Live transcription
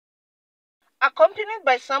Accompanied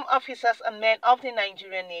by some officers and men of the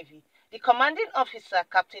Nigerian Navy, the commanding officer,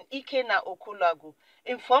 Captain Ikena Okulagu,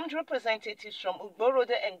 informed representatives from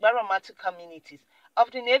Ugborode and Gbaramatu communities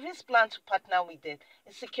of the Navy's plan to partner with them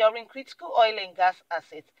in securing critical oil and gas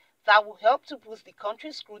assets that will help to boost the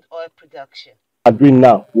country's crude oil production. Agree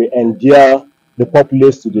now, we endear the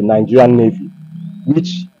populace to the Nigerian Navy,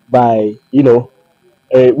 which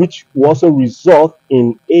which will also result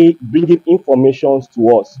in bringing information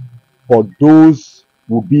to us for those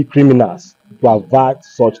who be criminals to avert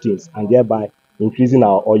such things and thereby increasing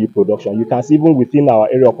our oil production. You can see even within our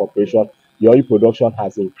area of operation, the oil production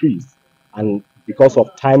has increased, and because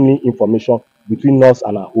of timely information between us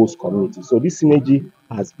and our host community. So this synergy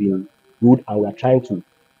has been good, and we are trying to,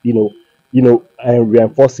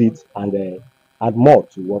 reinforce it and add more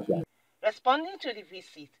to what we are. Responding to the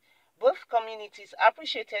visit, both communities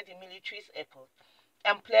appreciated the military's effort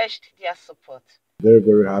and pledged their support. Very,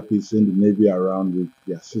 very happy seeing the Navy around with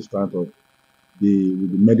the assistance of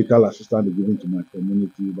with the medical assistance they're giving to my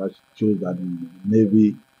community. That shows that the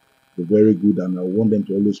Navy is very good, and I want them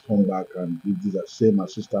to always come back and give this same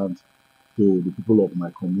assistance to the people of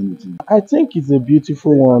my community. I think it's a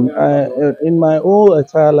beautiful one. In my whole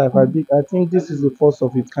entire life, I think this is the first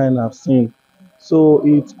of its kind I've seen. So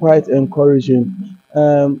it's quite encouraging.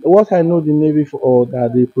 What I know the Navy for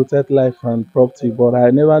that they protect life and property, but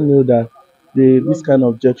I never knew that this kind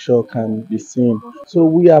of gesture can be seen. So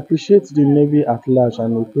we appreciate the Navy at large,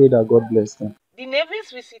 and we pray that God bless them. The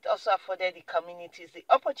Navy's visit also afforded the communities the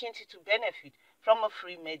opportunity to benefit from a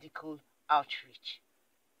free medical outreach.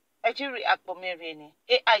 Ejiri Akpomerieni,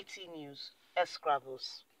 AIT News,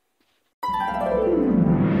 Escravos.